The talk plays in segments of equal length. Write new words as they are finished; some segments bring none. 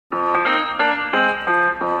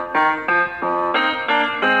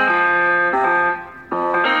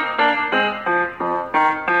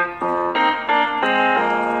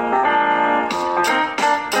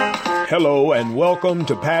Welcome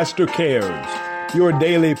to Pastor Cares, your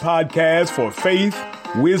daily podcast for faith,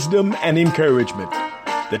 wisdom, and encouragement.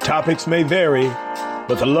 The topics may vary,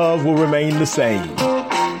 but the love will remain the same.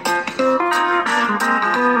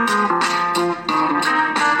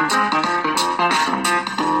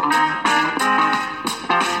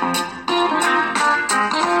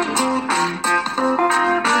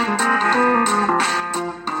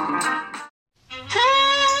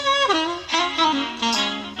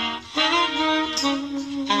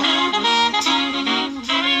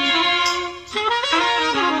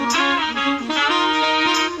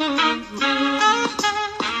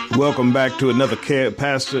 Welcome back to another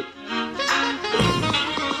Pastor.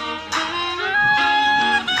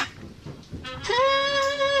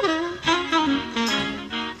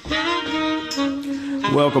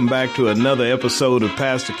 Welcome back to another episode of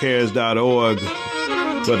PastorCares.org,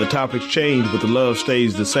 where the topics change, but the love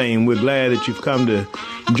stays the same. We're glad that you've come to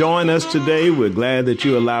join us today. We're glad that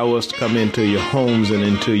you allow us to come into your homes and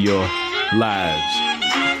into your lives.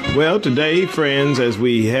 Well, today, friends, as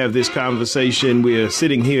we have this conversation, we are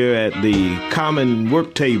sitting here at the common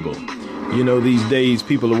work table. You know, these days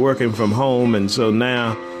people are working from home, and so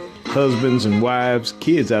now husbands and wives,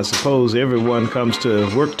 kids, I suppose, everyone comes to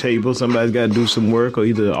a work table. Somebody's got to do some work, or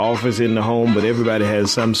either the office in the home, but everybody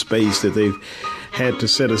has some space that they've had to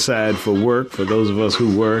set aside for work, for those of us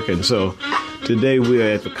who work. And so today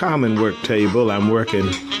we're at the common work table. I'm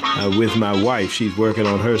working with my wife. She's working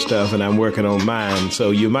on her stuff and I'm working on mine.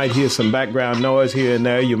 So you might hear some background noise here and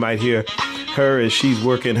there. You might hear her as she's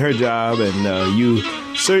working her job. And you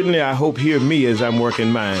certainly, I hope, hear me as I'm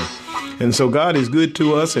working mine. And so God is good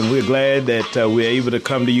to us, and we're glad that we're able to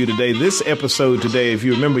come to you today. This episode today, if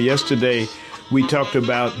you remember yesterday, we talked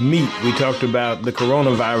about meat. We talked about the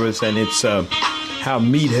coronavirus and its how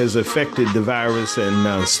meat has affected the virus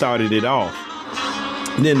and started it off.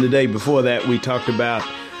 And then the day before that, we talked about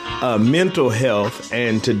mental health.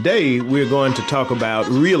 And today we're going to talk about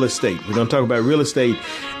real estate. We're going to talk about real estate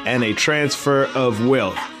and a transfer of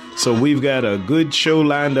wealth. So we've got a good show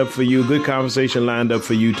lined up for you, good conversation lined up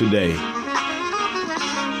for you today.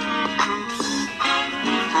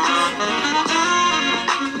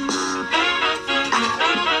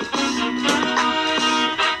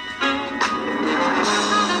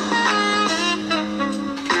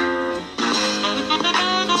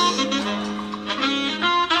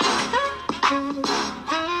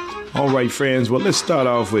 All right, friends. Well, let's start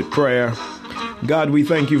off with prayer. God, we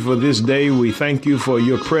thank you for this day. We thank you for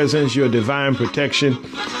your presence, your divine protection.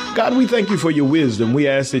 God, we thank you for your wisdom. We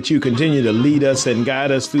ask that you continue to lead us and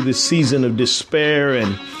guide us through this season of despair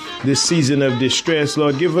and this season of distress.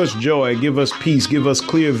 Lord, give us joy, give us peace, give us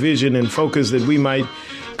clear vision and focus that we might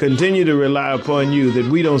continue to rely upon you,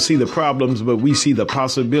 that we don't see the problems, but we see the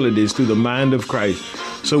possibilities through the mind of Christ.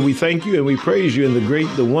 So we thank you and we praise you in the great,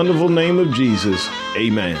 the wonderful name of Jesus.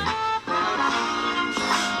 Amen.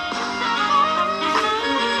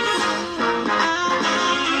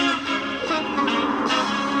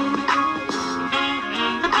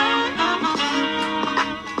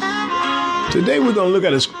 Today we're going to look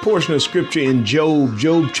at a portion of scripture in Job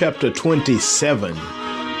chapter 27.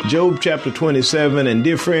 Job chapter 27. And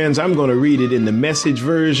dear friends, I'm going to read it in the Message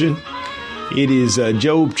version. It is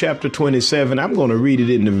Job chapter 27. I'm going to read it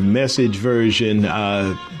in the Message version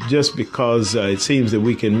just because it seems that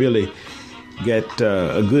we can really get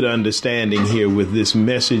a good understanding here with this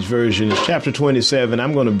Message version. It's chapter 27.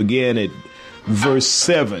 I'm going to begin at verse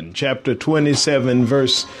 7. Chapter 27,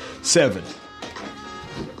 verse 7.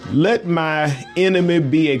 Let my enemy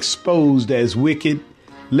be exposed as wicked.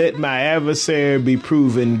 Let my adversary be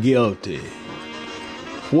proven guilty.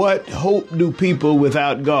 What hope do people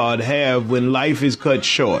without God have when life is cut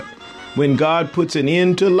short? When God puts an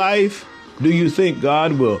end to life, do you think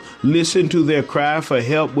God will listen to their cry for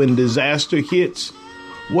help when disaster hits?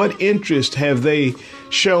 What interest have they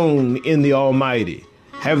shown in the Almighty?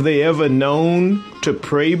 Have they ever known to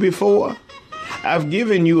pray before? I've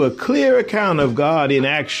given you a clear account of God in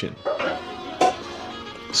action.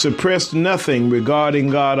 Suppressed nothing regarding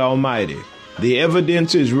God Almighty. The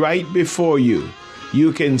evidence is right before you.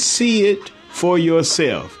 You can see it for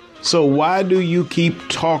yourself. So why do you keep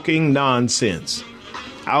talking nonsense?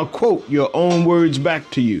 I'll quote your own words back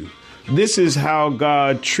to you. This is how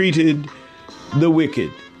God treated the wicked.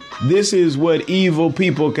 This is what evil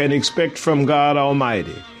people can expect from God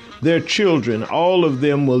Almighty. Their children, all of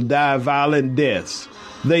them, will die violent deaths.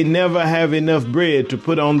 They never have enough bread to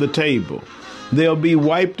put on the table. They'll be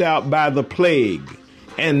wiped out by the plague,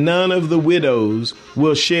 and none of the widows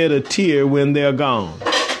will shed a tear when they're gone.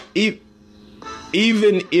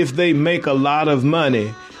 Even if they make a lot of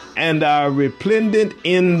money, and are resplendent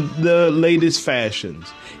in the latest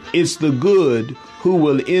fashions. It's the good who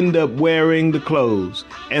will end up wearing the clothes,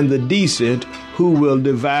 and the decent who will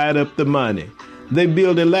divide up the money. They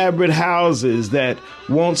build elaborate houses that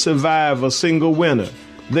won't survive a single winter.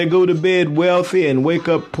 They go to bed wealthy and wake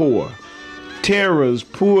up poor. Terrors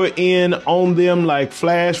pour in on them like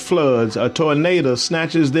flash floods. A tornado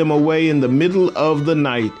snatches them away in the middle of the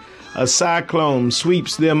night. A cyclone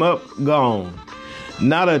sweeps them up, gone.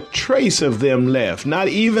 Not a trace of them left, not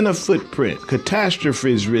even a footprint.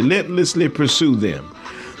 Catastrophes relentlessly pursue them.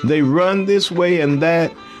 They run this way and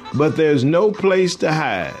that, but there's no place to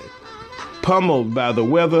hide. Pummeled by the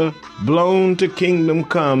weather, blown to kingdom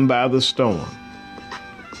come by the storm.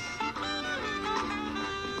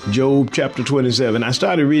 Job chapter 27. I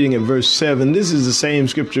started reading at verse 7. This is the same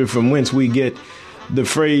scripture from whence we get the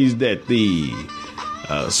phrase that the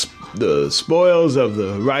spoils of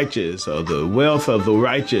the righteous, or the wealth of the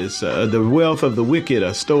righteous, the wealth of the wicked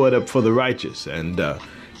are stored up for the righteous. And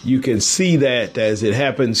you can see that as it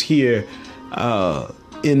happens here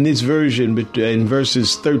in this version, in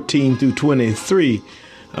verses 13 through 23,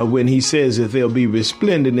 when he says that they'll be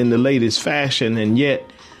resplendent in the latest fashion, and yet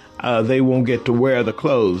they won't get to wear the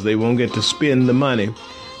clothes. They won't get to spend the money,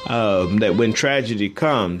 that when tragedy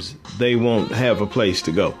comes, they won't have a place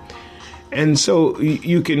to go. And so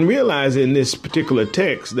you can realize in this particular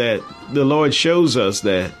text that the Lord shows us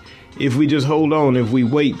that if we just hold on, if we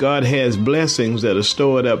wait, God has blessings that are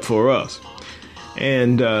stored up for us.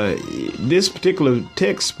 And this particular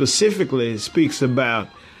text specifically speaks about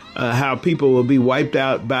how people will be wiped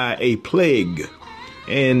out by a plague,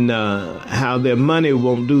 and how their money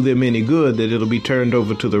won't do them any good, that it'll be turned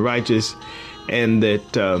over to the righteous, and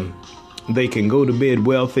that they can go to bed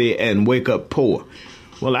wealthy and wake up poor.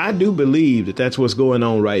 Well, I do believe that that's what's going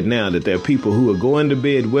on right now, that there are people who are going to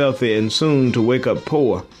bed wealthy and soon to wake up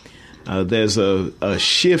poor. There's a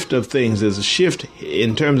shift of things. There's a shift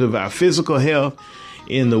in terms of our physical health,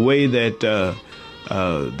 in the way that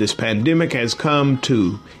this pandemic has come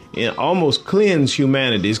to almost cleanse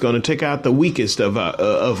humanity. It's going to take out the weakest of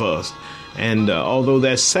us. And although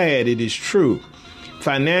that's sad, it is true.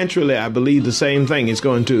 Financially, I believe the same thing. It's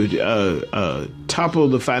going to topple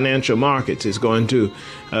the financial markets. It's going to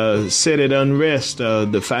set at unrest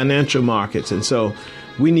the financial markets. And so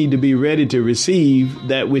we need to be ready to receive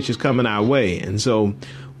that which is coming our way. And so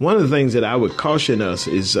one of the things that I would caution us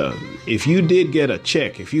is if you did get a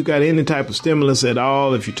check, if you got any type of stimulus at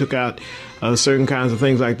all, if you took out certain kinds of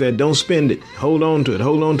things like that, don't spend it. Hold on to it.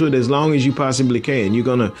 Hold on to it as long as you possibly can. You're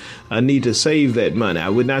going to need to save that money. I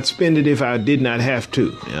would not spend it if I did not have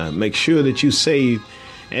to. Make sure that you save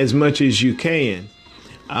as much as you can,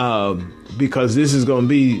 because this is going to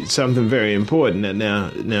be something very important. Now,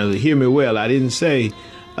 hear me well. I didn't say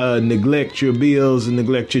neglect your bills and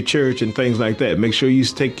neglect your church and things like that. Make sure you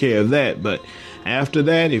take care of that. But after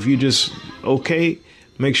that, if you just okay,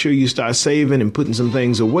 make sure you start saving and putting some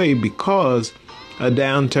things away, because a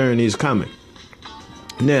downturn is coming.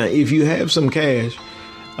 Now, if you have some cash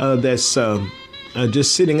that's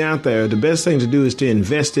just sitting out there, the best thing to do is to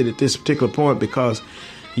invest it at this particular point, because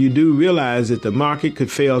you do realize that the market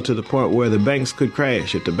could fail to the point where the banks could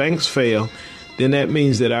crash. If the banks fail, then that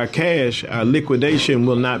means that our cash, our liquidation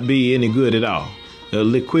will not be any good at all. The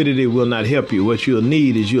liquidity will not help you. What you'll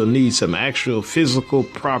need some actual physical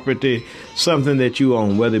property, something that you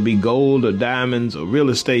own, whether it be gold or diamonds or real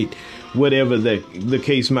estate, whatever the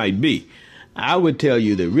case might be. I would tell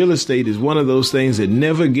you that real estate is one of those things that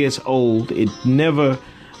never gets old. It never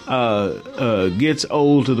gets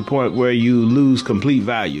old to the point where you lose complete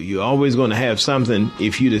value. You're always going to have something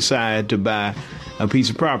if you decide to buy a piece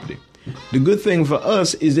of property. The good thing for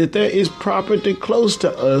us is that there is property close to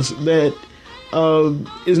us that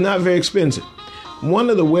is not very expensive. One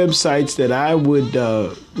of the websites that I would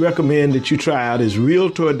recommend that you try out is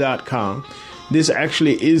Realtor.com. This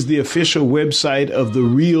actually is the official website of the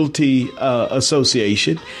Realty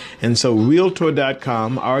Association. And so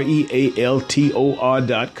Realtor.com, Realtor.com.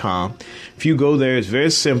 If you go there, it's very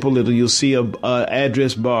simple. You'll see a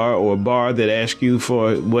address bar or a bar that asks you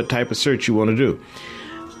for what type of search you want to do.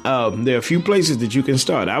 There are a few places that you can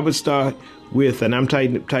start. I would start with, and I'm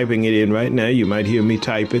typing it in right now. You might hear me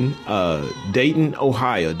typing, Dayton,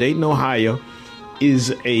 Ohio. Dayton, Ohio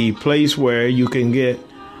is a place where you can get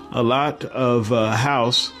a lot of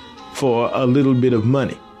house for a little bit of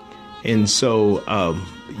money. And so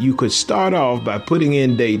you could start off by putting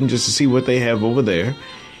in Dayton just to see what they have over there.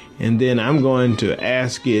 And then I'm going to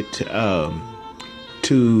ask it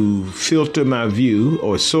to filter my view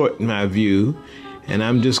or sort my view. And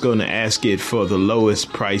I'm just going to ask it for the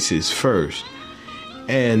lowest prices first.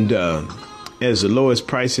 And as the lowest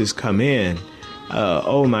prices come in,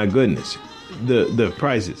 oh my goodness, the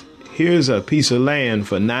prices. Here's a piece of land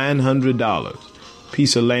for $900.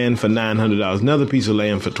 Piece of land for $900. Another piece of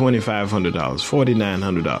land for $2,500.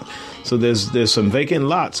 $4,900. So there's some vacant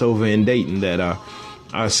lots over in Dayton that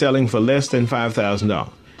are selling for less than $5,000.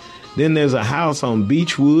 Then there's a house on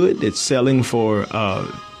Beechwood that's selling for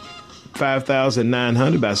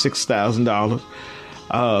 $5,900, about $6,000.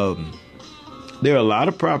 There are a lot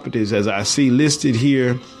of properties, as I see listed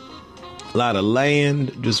here, a lot of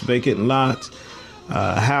land, just vacant lots,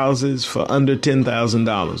 houses for under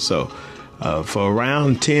 $10,000. So for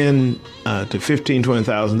around $10,000 to $15,000,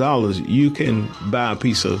 $20,000, you can buy a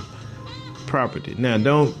piece of property. Now,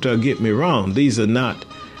 don't get me wrong. These are not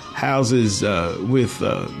houses with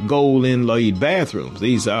gold inlaid bathrooms.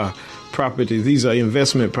 These are properties. These are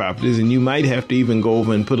investment properties, and you might have to even go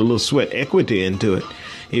over and put a little sweat equity into it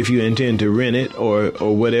if you intend to rent it or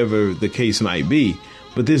whatever the case might be.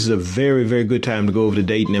 But this is a very, very good time to go over to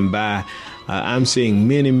Dayton and buy. I'm seeing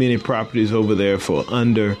many, many properties over there for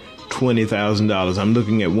under $20,000. I'm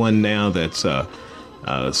looking at one now that's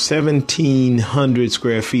 1,700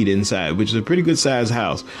 square feet inside, which is a pretty good sized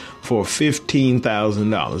house for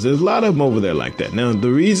 $15,000. There's a lot of them over there like that. Now,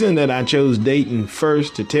 the reason that I chose Dayton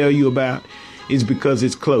first to tell you about is because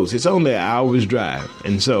it's close. It's only an hour's drive.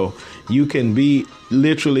 And so you can be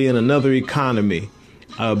literally in another economy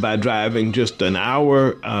by driving just an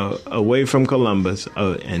hour away from Columbus,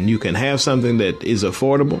 and you can have something that is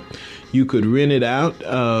affordable. You could rent it out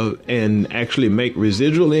and actually make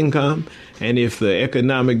residual income. And if the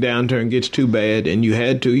economic downturn gets too bad and you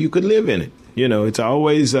had to, you could live in it. You know, it's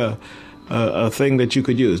always a thing that you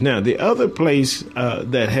could use. Now, the other place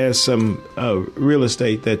that has some real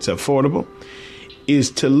estate that's affordable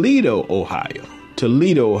is Toledo, Ohio.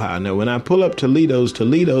 Toledo, Ohio. Now, when I pull up Toledo's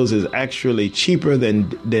is actually cheaper than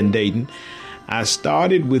Dayton. I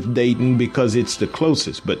started with Dayton because it's the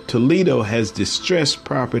closest, but Toledo has distressed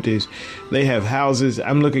properties. They have houses.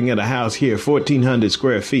 I'm looking at a house here, 1,400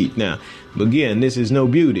 square feet. Now, again, this is no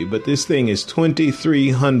beauty, but this thing is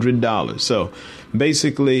 $2,300. So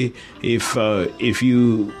basically, if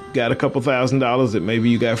you got a couple $1,000s that maybe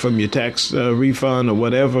you got from your tax refund or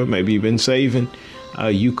whatever, maybe you've been saving,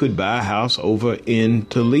 you could buy a house over in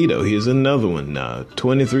Toledo. Here's another one,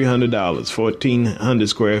 $2,300, 1,400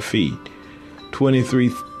 square feet.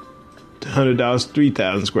 $2,300,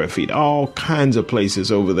 3,000 square feet, all kinds of places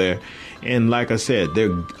over there. And like I said,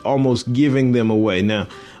 they're almost giving them away. Now,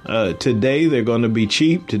 today they're going to be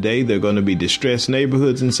cheap. Today they're going to be distressed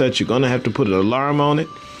neighborhoods and such. You're going to have to put an alarm on it,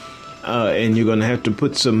 and you're going to have to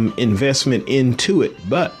put some investment into it.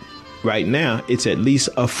 But right now, it's at least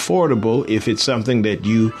affordable if it's something that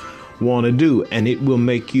you want to do, and it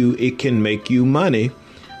can make you money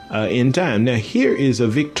in time. Now, here is a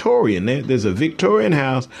Victorian. There's a Victorian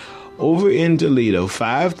house over in Toledo,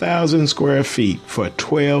 5,000 square feet for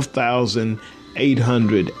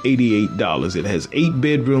 $12,888. It has 8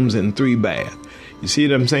 bedrooms and 3 baths. You see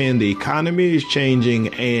what I'm saying? The economy is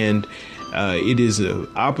changing, and it is an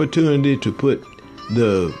opportunity to put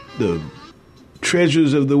the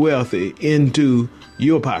treasures of the wealthy into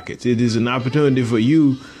your pockets. It is an opportunity for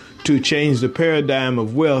you to change the paradigm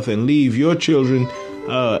of wealth and leave your children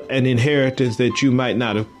an inheritance that you might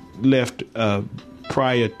not have left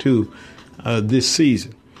prior to this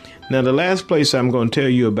season. Now, the last place I'm going to tell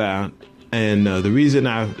you about, and the reason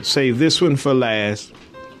I saved this one for last,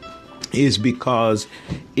 is because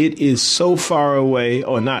it is so far away,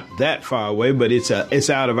 or not that far away, but it's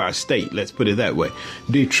out of our state. Let's put it that way.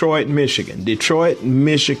 Detroit, Michigan. Detroit,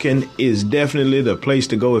 Michigan is definitely the place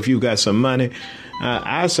to go if you've got some money.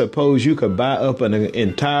 I suppose you could buy up an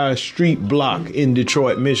entire street block in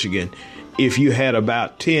Detroit, Michigan. If you had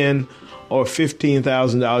about $10,000 or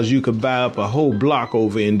 $15,000, you could buy up a whole block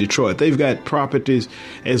over in Detroit. They've got properties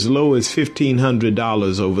as low as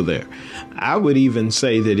 $1,500 over there. I would even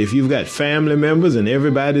say that if you've got family members and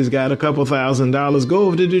everybody's got a couple $1,000s, go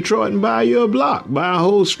over to Detroit and buy you a block, buy a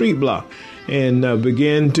whole street block, and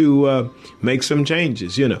begin to make some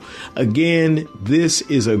changes. You know, again, this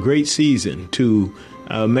is a great season to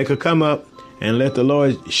make a come up and let the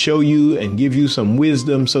Lord show you and give you some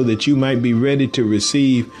wisdom so that you might be ready to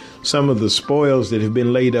receive some of the spoils that have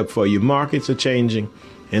been laid up for you. Markets are changing,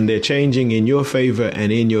 and they're changing in your favor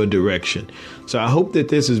and in your direction. So I hope that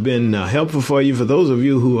this has been helpful for you. For those of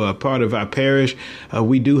you who are part of our parish,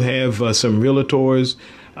 we do have some realtors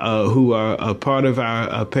who are a part of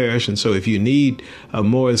our parish. And so if you need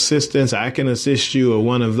more assistance, I can assist you, or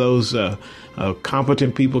one of those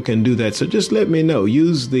competent people can do that. So just let me know.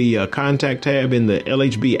 Use the contact tab in the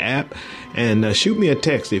LHB app and shoot me a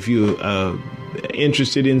text if you're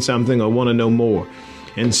interested in something or want to know more.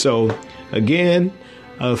 And so, again,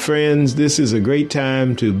 friends, this is a great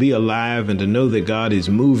time to be alive and to know that God is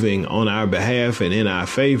moving on our behalf and in our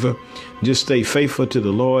favor. Just stay faithful to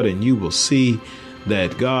the Lord, and you will see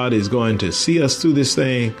that God is going to see us through this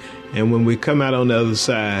thing. And when we come out on the other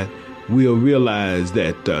side, we'll realize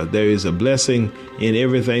that there is a blessing in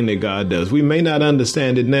everything that God does. We may not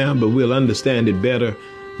understand it now, but we'll understand it better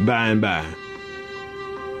by and by.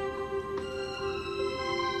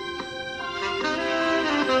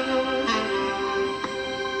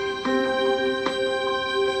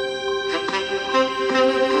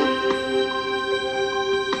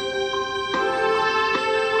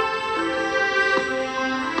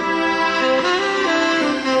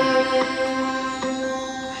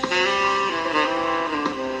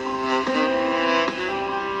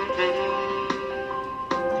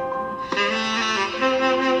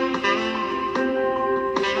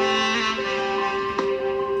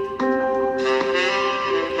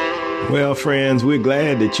 Well, friends, we're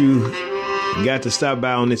glad that you got to stop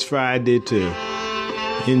by on this Friday to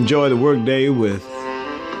enjoy the workday with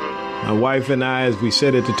my wife and I as we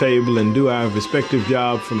sit at the table and do our respective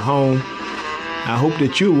jobs from home. I hope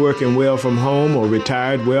that you're working well from home or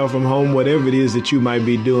retired well from home, whatever it is that you might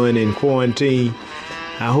be doing in quarantine.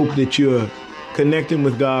 I hope that you're connecting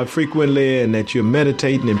with God frequently and that you're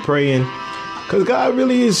meditating and praying, because God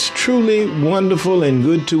really is truly wonderful and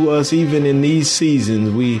good to us. Even in these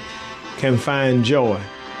seasons, we can find joy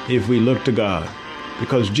if we look to God,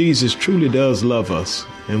 because Jesus truly does love us,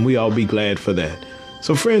 and we all be glad for that.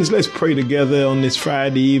 So friends, let's pray together on this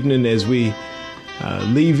Friday evening as we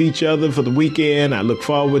leave each other for the weekend. I look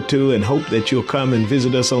forward to and hope that you'll come and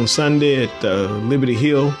visit us on Sunday at Liberty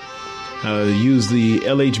Hill. Use the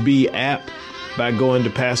LHB app by going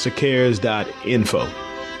to pastorcares.info.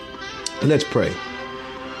 Let's pray.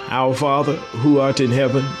 Our Father, who art in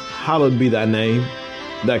heaven, hallowed be thy name.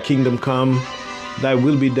 Thy kingdom come, thy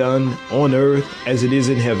will be done on earth as it is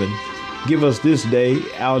in heaven. Give us this day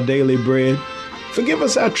our daily bread. Forgive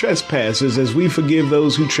us our trespasses as we forgive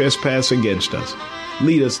those who trespass against us.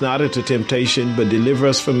 Lead us not into temptation, but deliver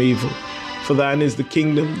us from evil. For thine is the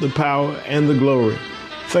kingdom, the power, and the glory.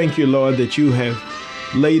 Thank you, Lord, that you have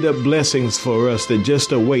laid up blessings for us that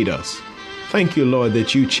just await us. Thank you, Lord,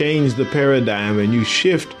 that you change the paradigm and you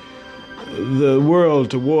shift the world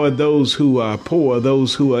toward those who are poor,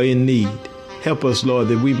 those who are in need. Help us, Lord,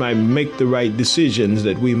 that we might make the right decisions,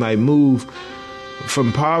 that we might move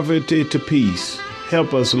from poverty to peace.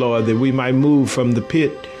 Help us, Lord, that we might move from the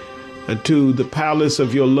pit to the palace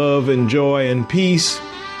of your love and joy and peace,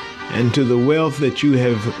 and to the wealth that you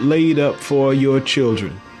have laid up for your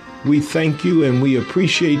children. We thank you and we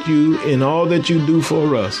appreciate you in all that you do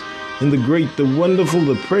for us. In the great, the wonderful,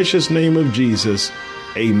 the precious name of Jesus,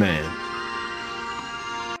 amen.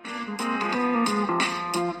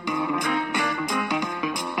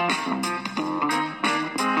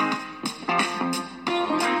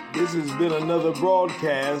 This has been another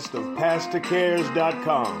broadcast of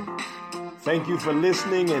PastorCares.com. Thank you for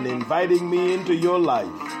listening and inviting me into your life.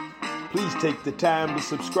 Please take the time to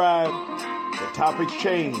subscribe. The topics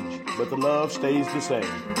change, but the love stays the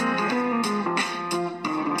same.